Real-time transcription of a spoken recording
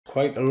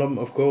quite a lump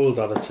of gold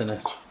that it's in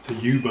it. It's a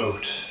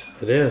U-boat.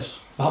 It is.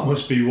 That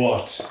must be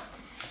what?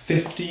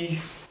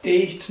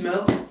 58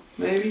 mil,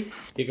 maybe?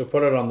 You could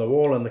put it on the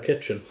wall in the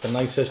kitchen. The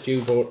nicest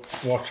U-boat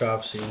watch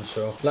I've seen.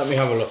 So let me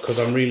have a look because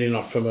I'm really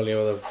not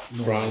familiar with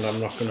the brand.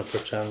 I'm not going to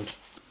pretend.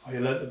 Are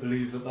you led to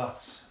believe that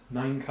that's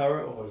 9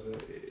 carat or is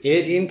it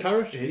 18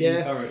 carat?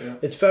 18 carat, yeah.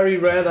 It's very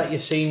rare that you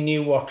see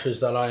new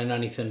watches that are in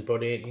anything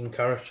but 18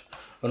 carat,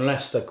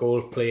 unless they're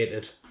gold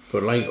plated.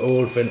 But like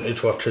old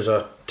vintage watches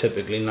are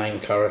typically 9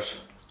 carat.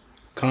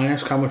 Can I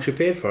ask how much you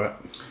paid for it?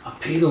 I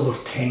paid over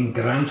 10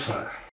 grand for it.